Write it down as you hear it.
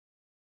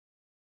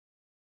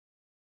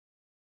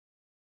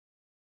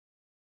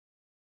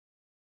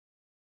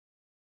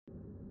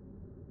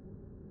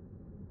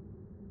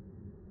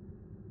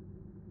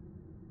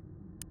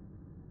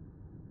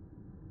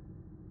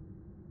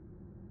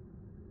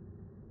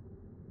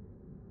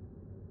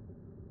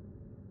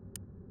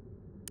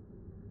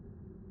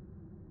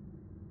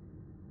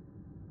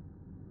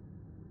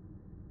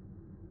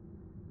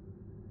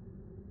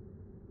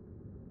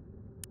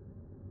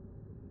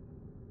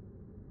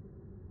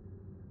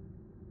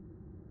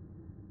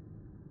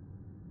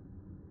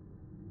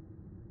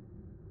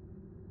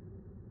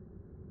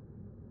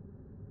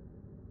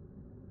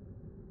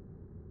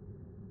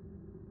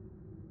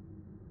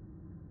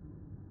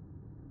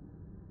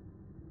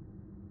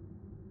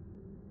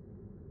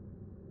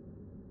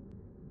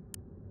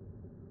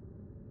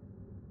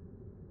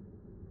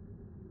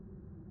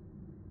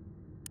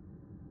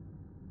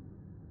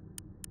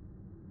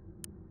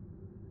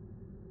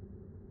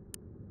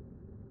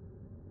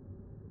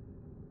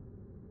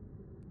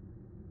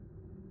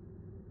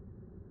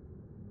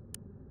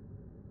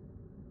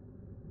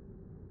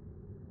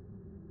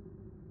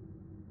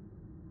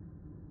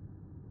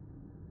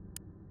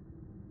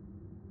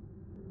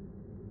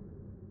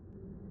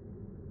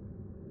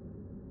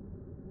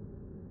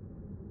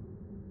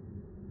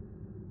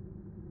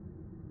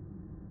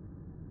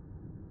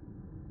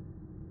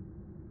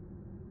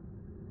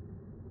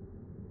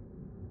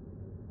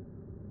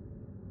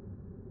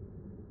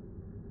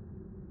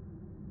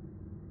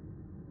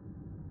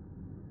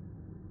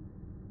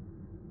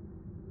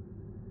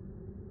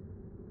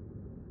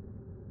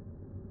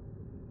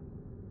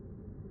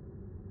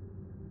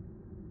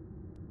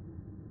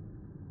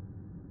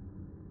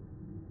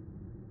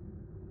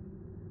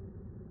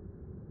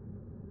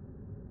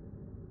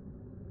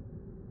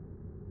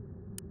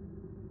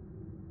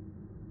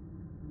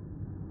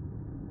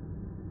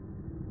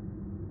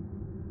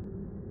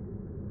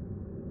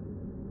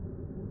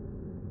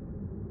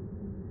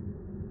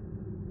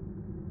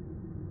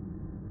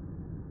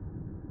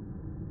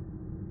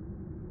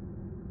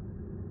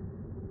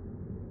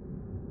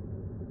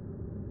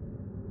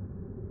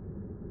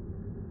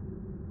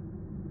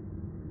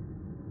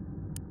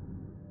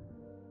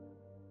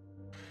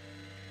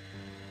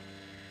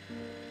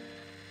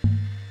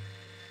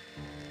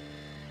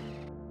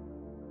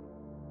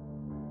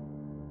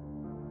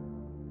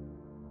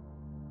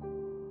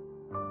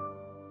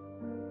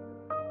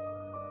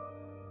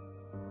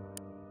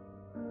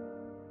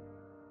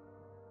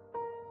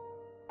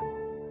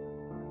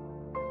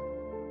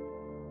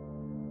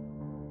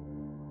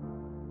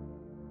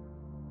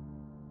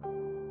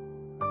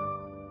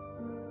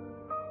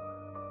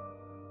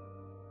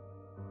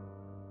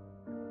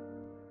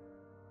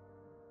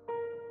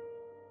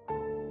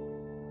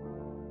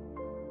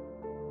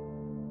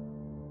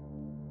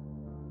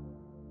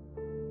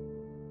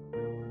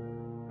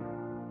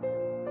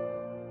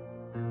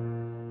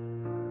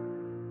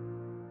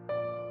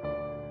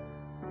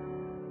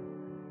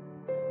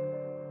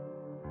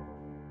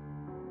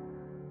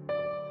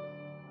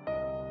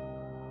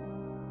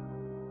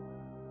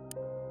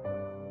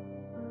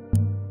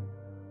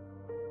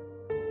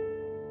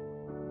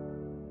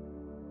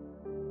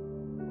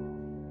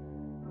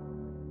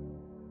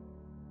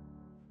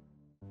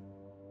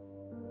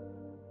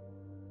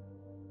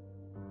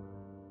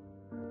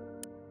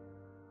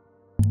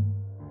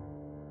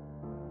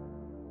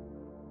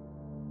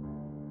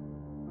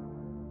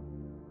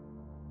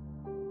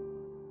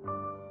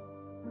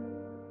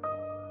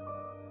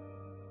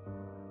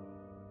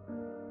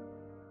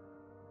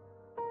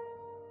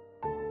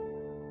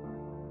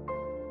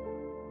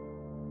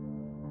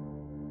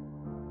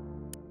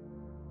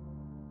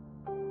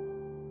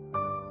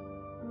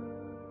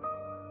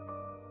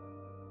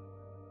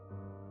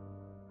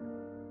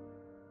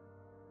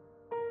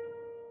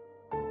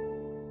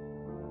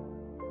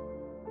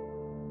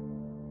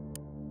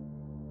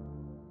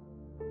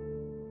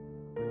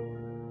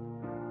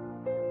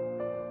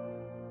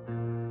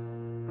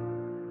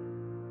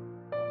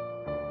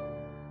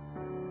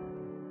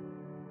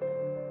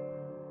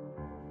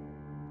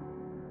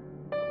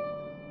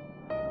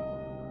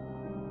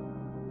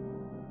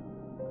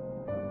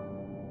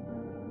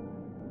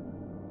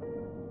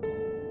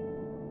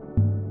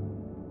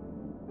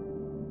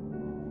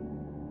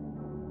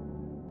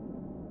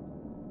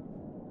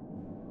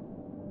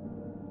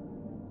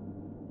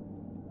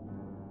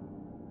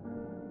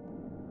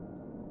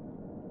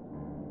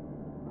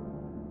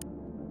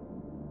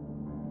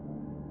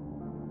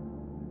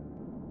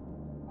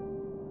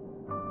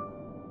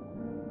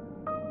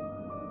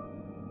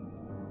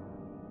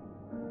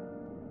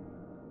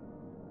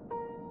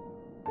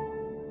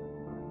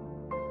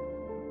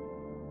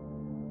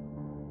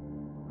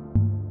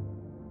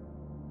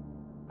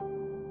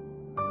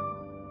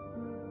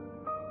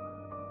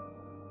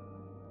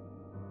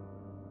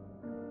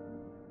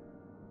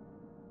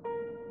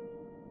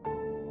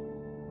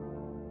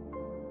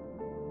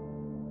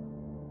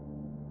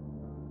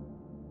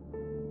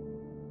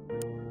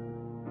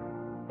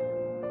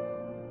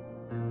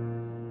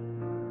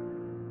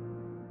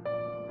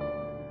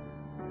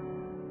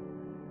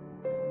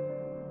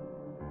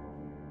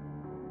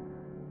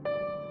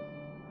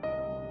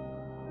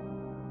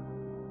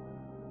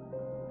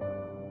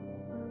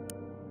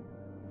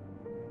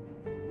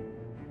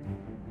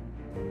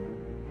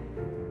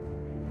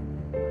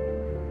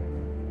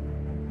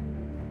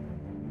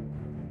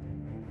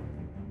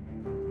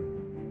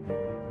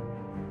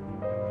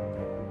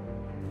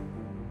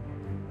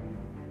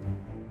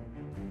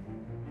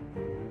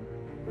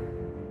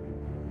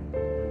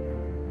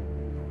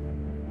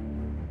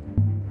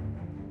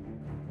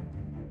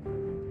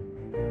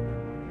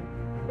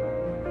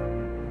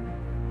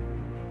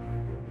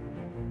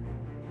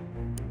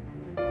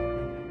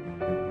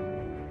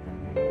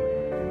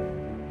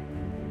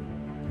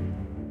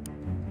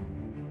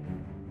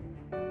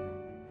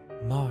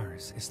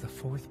Mars is the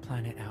fourth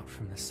planet out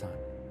from the Sun,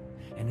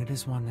 and it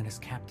is one that has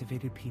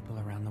captivated people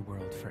around the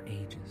world for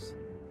ages.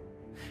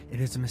 It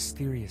is a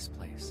mysterious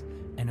place,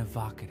 an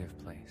evocative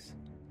place.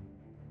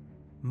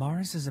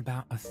 Mars is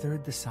about a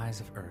third the size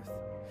of Earth,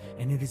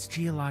 and it is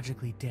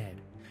geologically dead,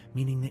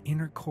 meaning the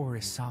inner core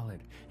is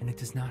solid and it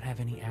does not have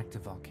any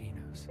active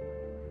volcanoes.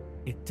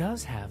 It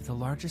does have the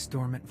largest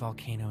dormant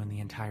volcano in the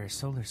entire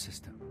solar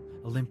system,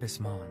 Olympus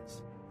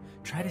Mons.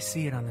 Try to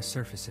see it on the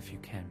surface if you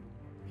can.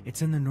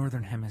 It's in the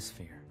northern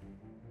hemisphere.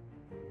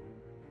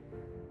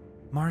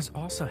 Mars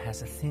also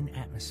has a thin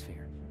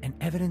atmosphere, and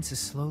evidence is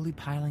slowly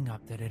piling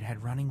up that it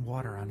had running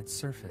water on its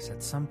surface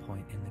at some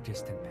point in the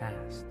distant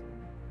past.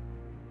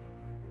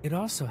 It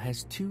also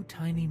has two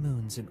tiny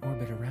moons in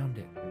orbit around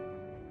it,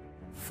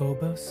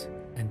 Phobos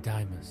and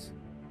Deimos.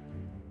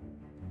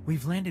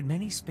 We've landed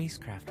many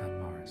spacecraft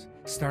on Mars,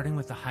 starting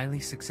with the highly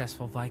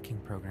successful Viking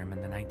program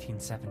in the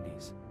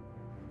 1970s.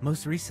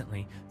 Most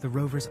recently, the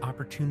rovers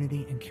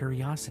Opportunity and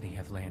Curiosity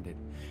have landed,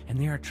 and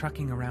they are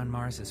trucking around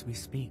Mars as we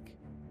speak.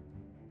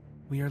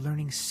 We are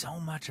learning so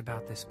much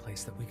about this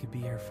place that we could be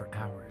here for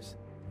hours.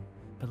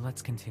 But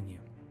let's continue.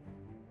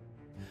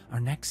 Our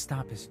next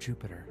stop is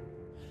Jupiter,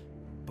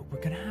 but we're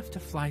gonna have to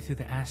fly through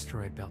the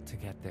asteroid belt to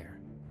get there.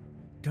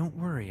 Don't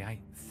worry, I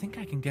think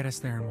I can get us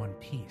there in one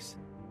piece,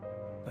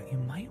 but you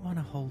might want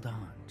to hold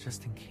on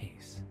just in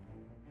case.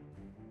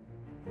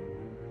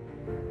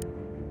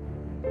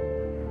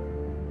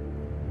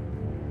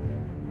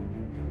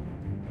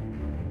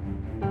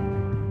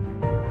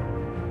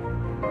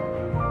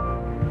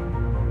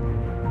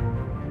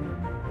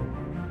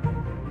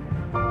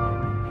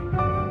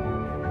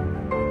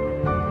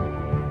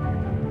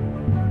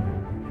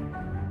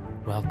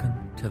 Welcome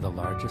to the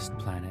largest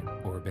planet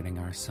orbiting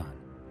our sun.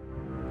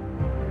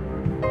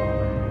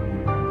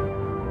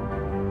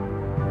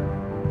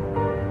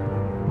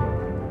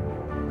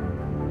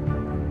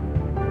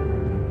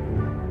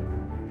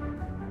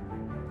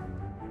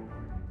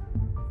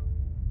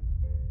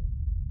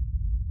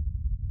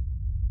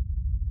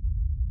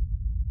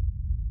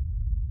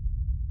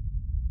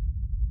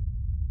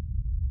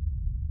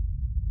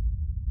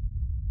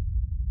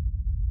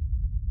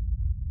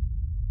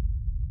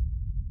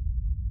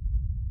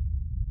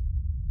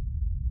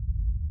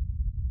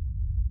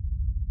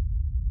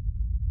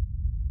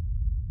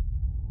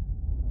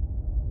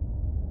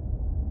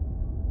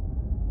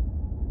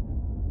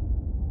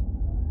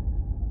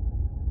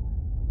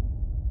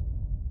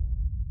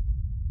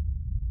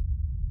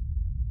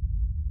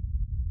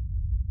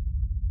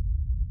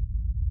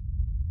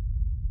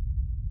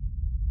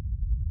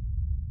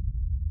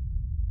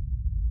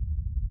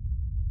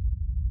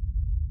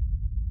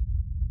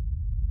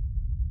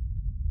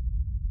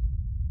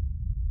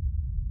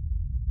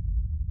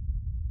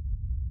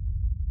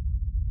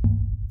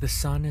 The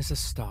sun is a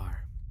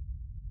star.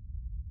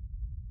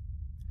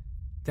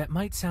 That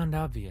might sound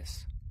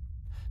obvious,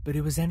 but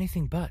it was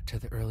anything but to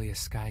the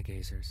earliest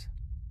skygazers.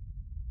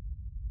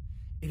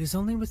 It is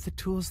only with the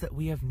tools that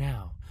we have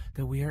now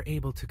that we are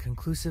able to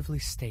conclusively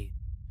state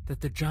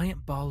that the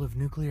giant ball of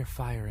nuclear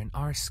fire in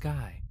our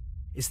sky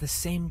is the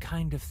same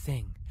kind of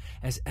thing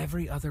as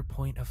every other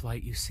point of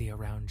light you see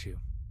around you.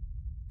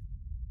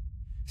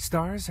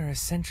 Stars are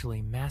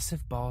essentially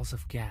massive balls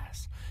of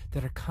gas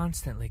that are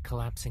constantly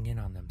collapsing in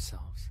on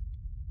themselves.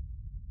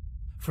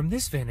 From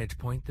this vantage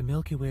point, the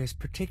Milky Way is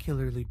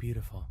particularly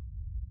beautiful.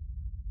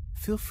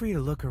 Feel free to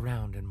look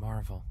around and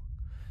marvel.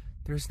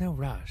 There is no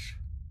rush.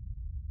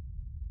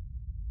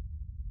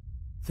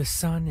 The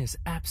sun is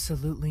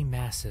absolutely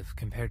massive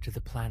compared to the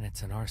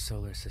planets in our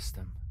solar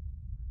system.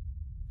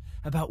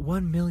 About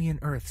 1 million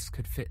Earths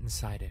could fit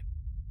inside it.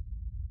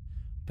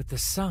 But the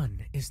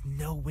sun is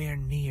nowhere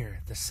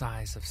near the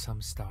size of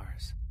some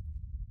stars.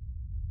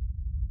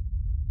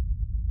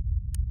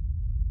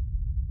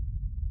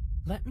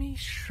 Let me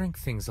shrink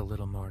things a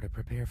little more to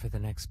prepare for the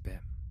next bit.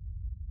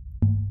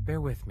 Bear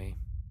with me.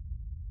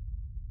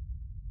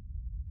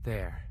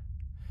 There.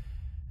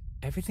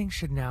 Everything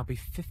should now be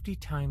 50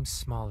 times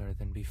smaller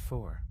than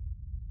before.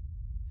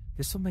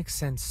 This will make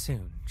sense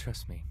soon,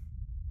 trust me.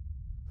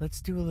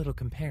 Let's do a little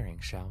comparing,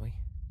 shall we?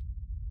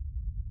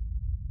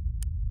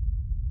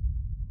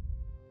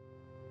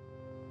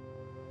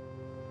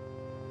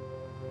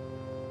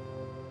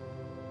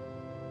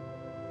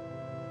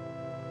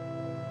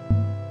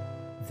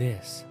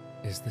 This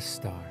is the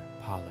star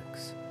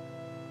Pollux.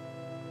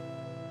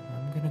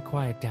 I'm gonna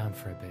quiet down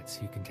for a bit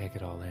so you can take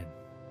it all in.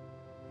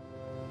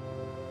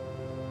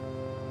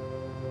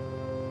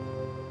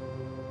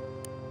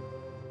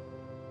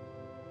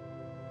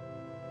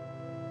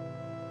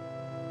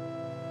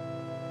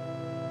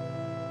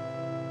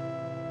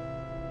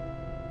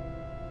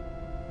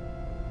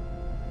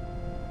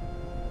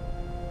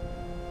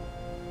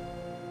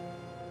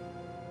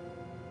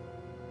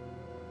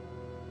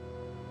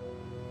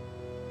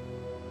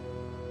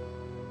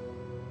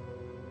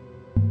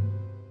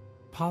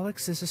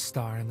 Pollux is a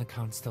star in the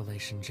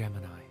constellation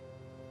Gemini.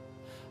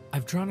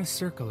 I've drawn a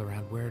circle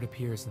around where it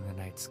appears in the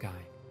night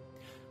sky.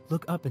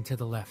 Look up and to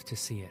the left to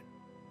see it.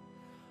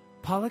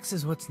 Pollux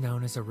is what's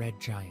known as a red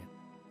giant.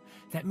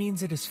 That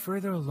means it is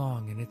further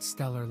along in its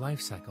stellar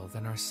life cycle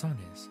than our Sun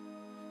is.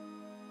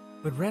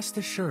 But rest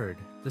assured,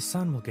 the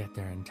Sun will get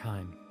there in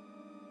time.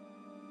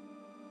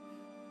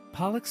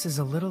 Pollux is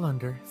a little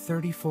under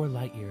 34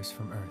 light-years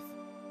from Earth,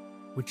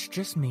 which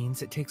just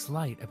means it takes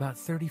light about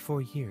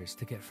 34 years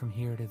to get from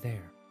here to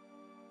there.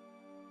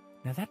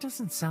 Now that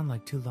doesn't sound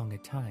like too long a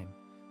time,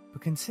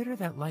 but consider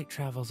that light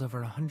travels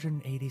over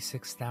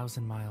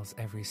 186,000 miles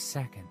every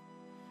second,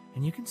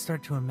 and you can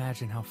start to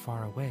imagine how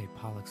far away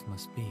Pollux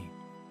must be.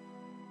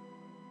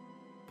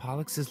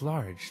 Pollux is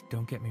large,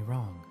 don't get me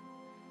wrong,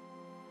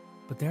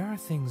 but there are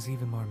things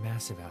even more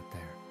massive out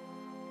there.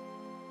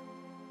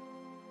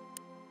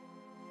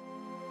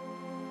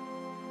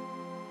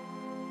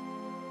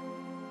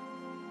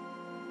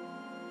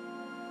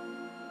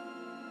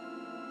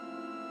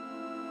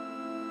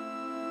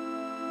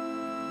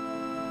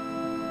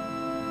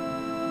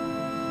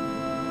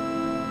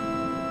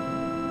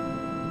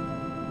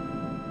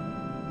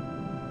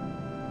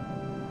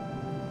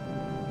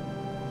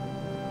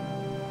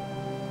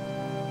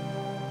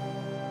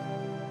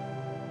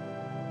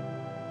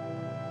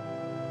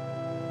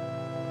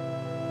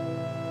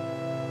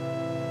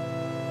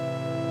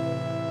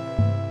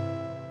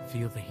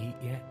 Feel the heat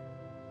yet?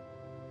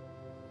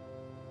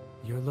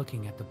 You're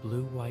looking at the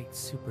blue-white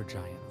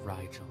supergiant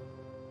Rigel.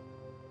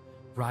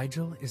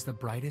 Rigel is the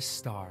brightest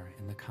star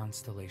in the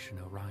constellation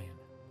Orion.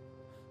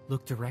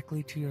 Look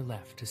directly to your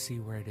left to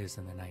see where it is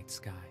in the night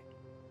sky.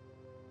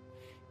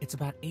 It's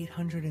about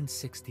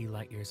 860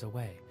 light-years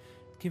away,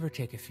 give or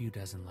take a few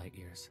dozen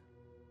light-years.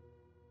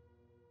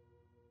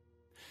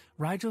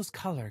 Rigel's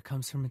color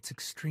comes from its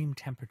extreme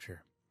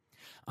temperature.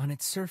 On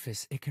its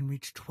surface, it can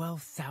reach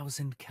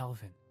 12,000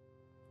 Kelvin.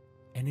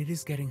 And it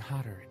is getting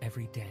hotter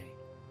every day.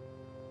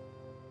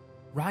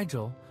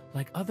 Rigel,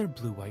 like other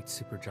blue-white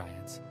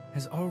supergiants,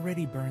 has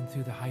already burned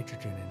through the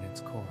hydrogen in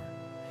its core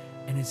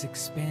and is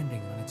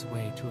expanding on its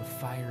way to a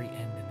fiery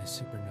end in a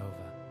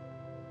supernova.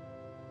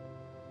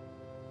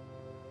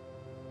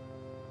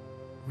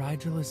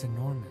 Rigel is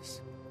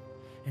enormous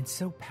and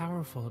so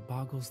powerful it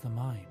boggles the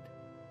mind.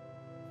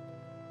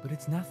 But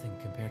it's nothing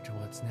compared to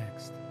what's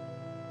next.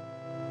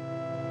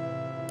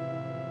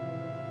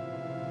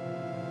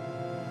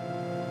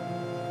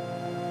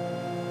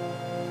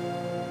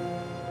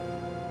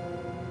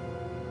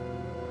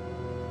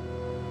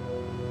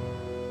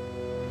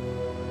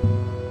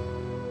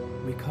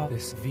 We call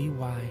this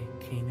VY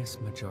Canis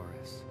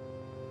Majoris.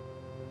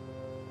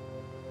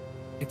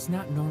 It's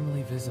not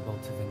normally visible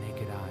to the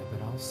naked eye,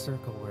 but I'll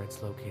circle where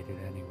it's located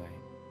anyway.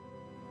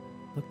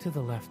 Look to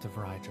the left of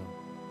Rigel.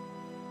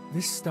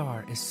 This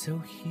star is so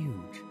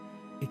huge,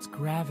 its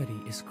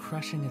gravity is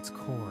crushing its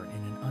core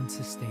in an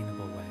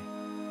unsustainable way.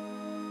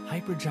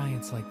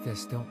 Hypergiants like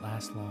this don't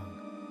last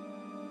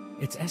long.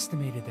 It's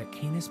estimated that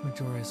Canis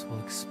Majoris will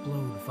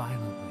explode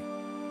violently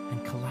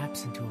and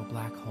collapse into a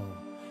black hole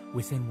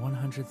within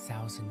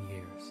 100,000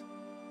 years.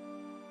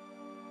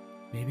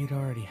 Maybe it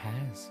already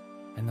has,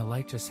 and the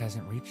light just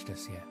hasn't reached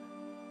us yet.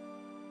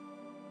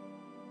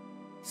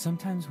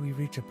 Sometimes we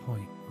reach a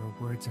point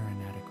where words are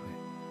inadequate.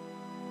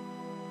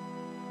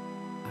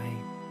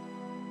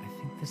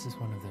 I think this is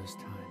one of those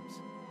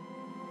times.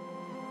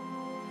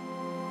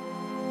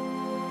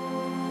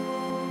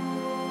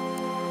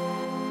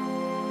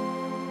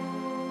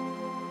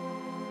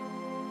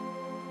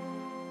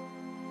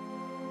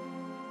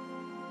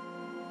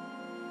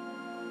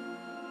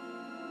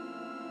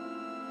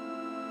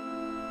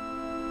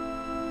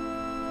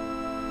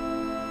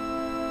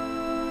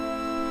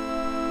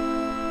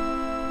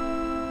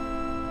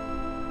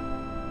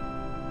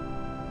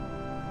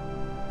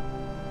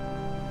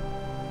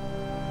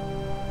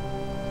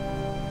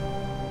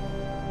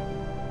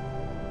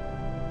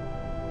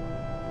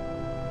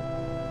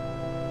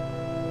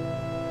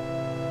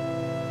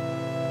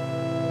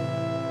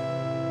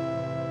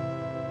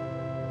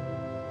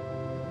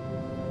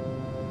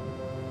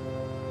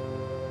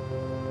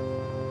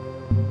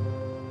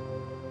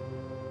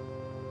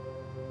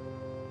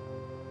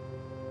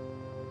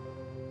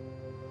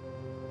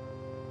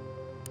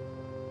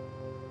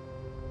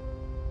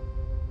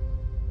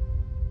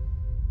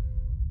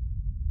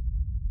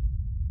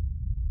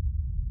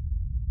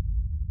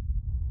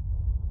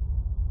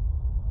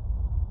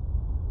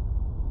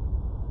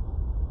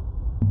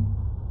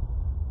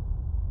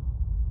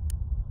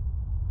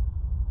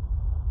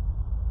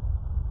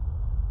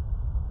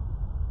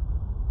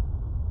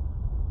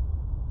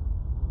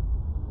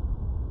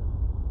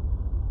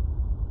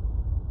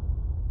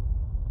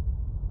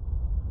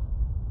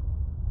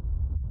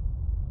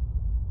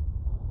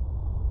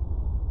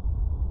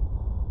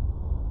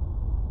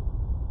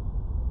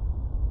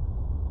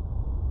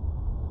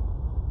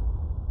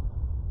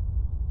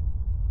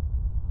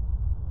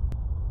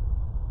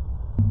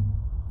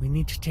 We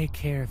need to take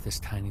care of this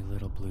tiny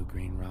little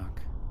blue-green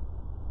rock.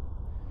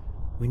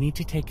 We need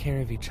to take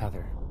care of each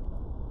other.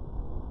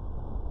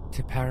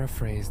 To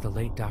paraphrase the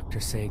late Dr.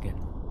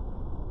 Sagan,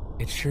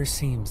 it sure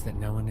seems that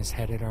no one is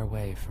headed our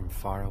way from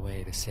far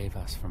away to save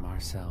us from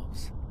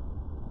ourselves.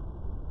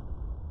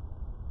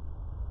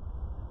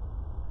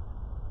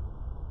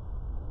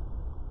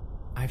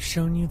 I've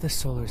shown you the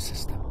solar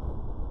system,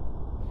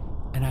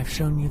 and I've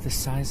shown you the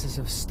sizes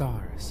of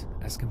stars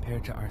as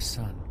compared to our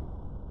sun.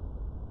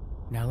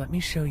 Now let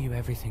me show you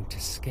everything to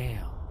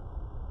scale.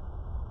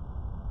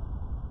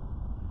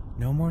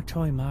 No more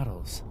toy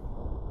models.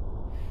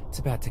 It's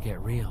about to get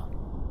real.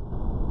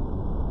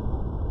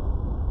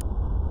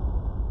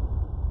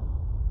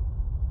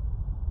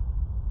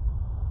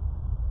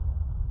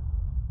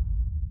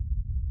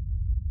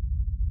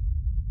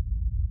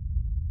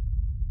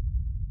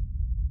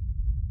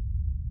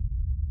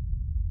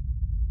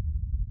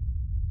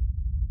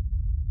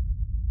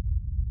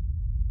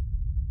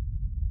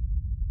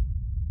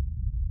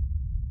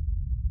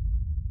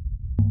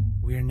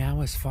 We are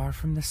now as far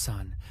from the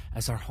sun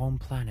as our home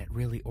planet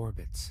really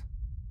orbits.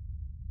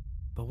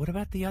 But what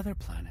about the other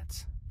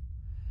planets?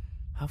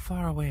 How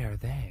far away are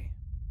they?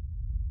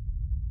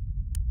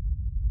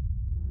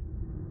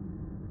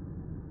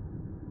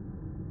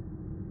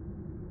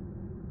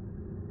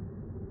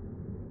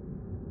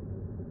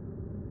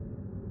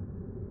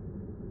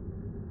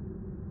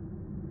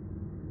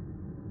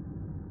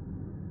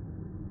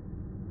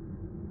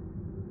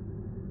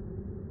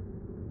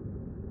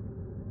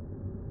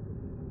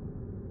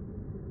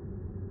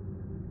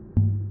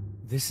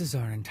 This is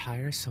our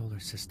entire solar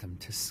system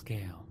to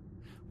scale,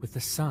 with the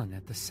sun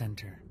at the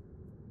center.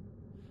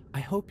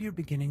 I hope you're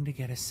beginning to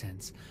get a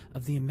sense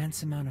of the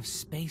immense amount of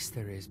space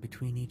there is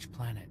between each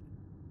planet.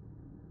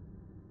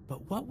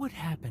 But what would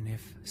happen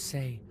if,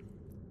 say,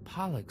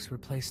 Pollux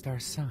replaced our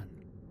sun?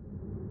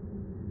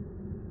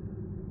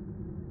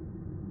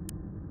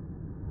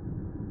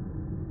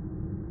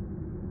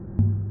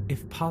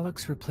 If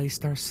Pollux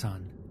replaced our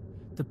sun,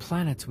 the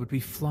planets would be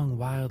flung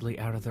wildly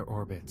out of their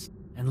orbits,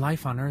 and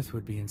life on Earth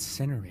would be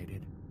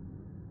incinerated.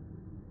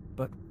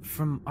 But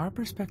from our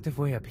perspective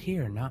way up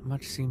here, not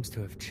much seems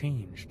to have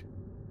changed.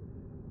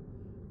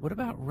 What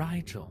about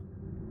Rigel?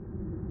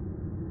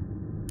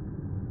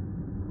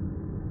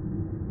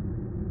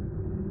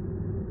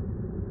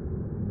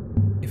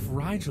 If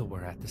Rigel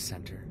were at the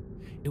center,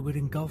 it would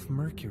engulf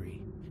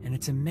Mercury, and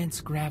its immense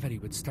gravity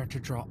would start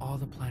to draw all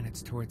the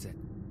planets towards it.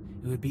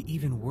 It would be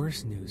even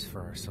worse news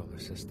for our solar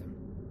system.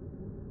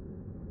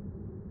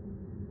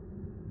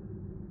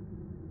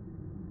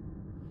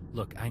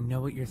 Look, I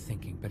know what you're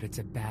thinking, but it's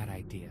a bad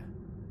idea.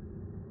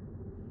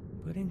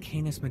 Putting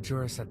Canis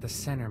Majoris at the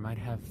center might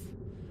have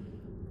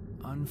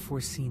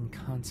unforeseen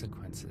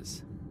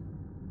consequences.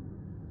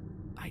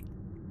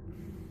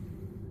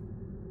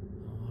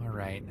 All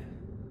right.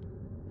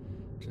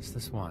 Just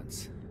this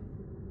once.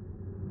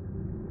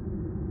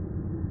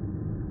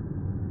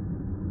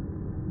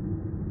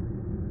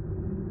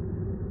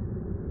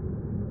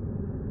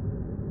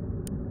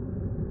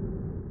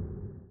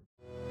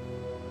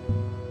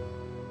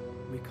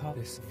 We call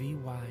this VY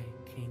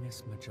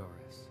Canis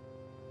Majoris.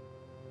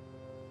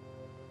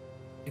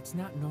 It's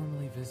not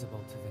normally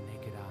visible to the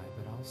naked eye,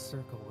 but I'll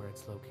circle where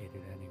it's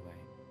located anyway.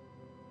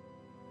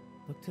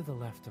 Look to the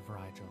left of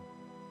Rigel.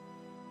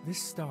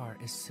 This star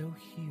is so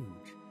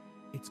huge,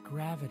 its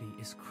gravity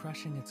is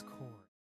crushing its core.